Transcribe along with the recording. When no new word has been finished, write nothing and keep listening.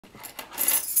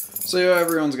So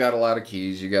everyone's got a lot of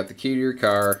keys. You got the key to your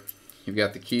car, you've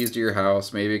got the keys to your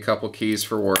house, maybe a couple keys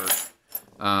for work.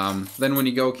 Then when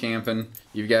you go camping,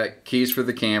 you've got keys for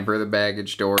the camper, the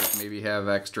baggage doors, maybe you have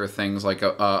extra things like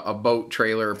a boat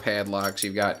trailer, padlocks,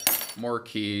 you've got more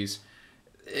keys.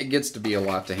 It gets to be a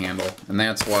lot to handle, and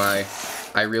that's why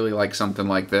I really like something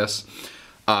like this.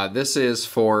 This is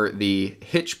for the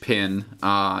hitch pin,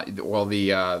 well,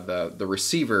 the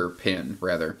receiver pin,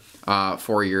 rather,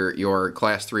 for your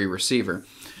Class 3 receiver.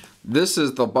 This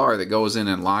is the bar that goes in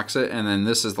and locks it, and then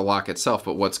this is the lock itself.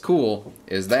 But what's cool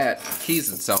is that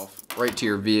keys itself right to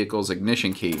your vehicle's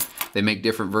ignition key. They make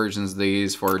different versions of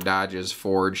these for Dodges,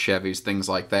 Ford, Chevys, things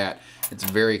like that. It's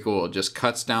very cool. It just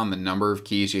cuts down the number of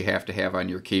keys you have to have on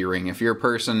your key ring. If you're a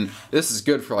person, this is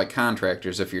good for like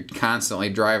contractors. If you're constantly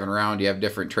driving around, you have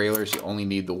different trailers, you only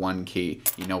need the one key.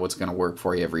 You know what's going to work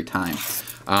for you every time.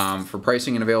 For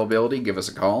pricing and availability, give us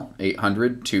a call,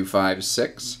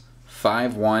 800-256-5196.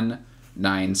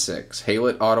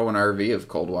 Haylett Auto and RV of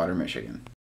Coldwater, Michigan.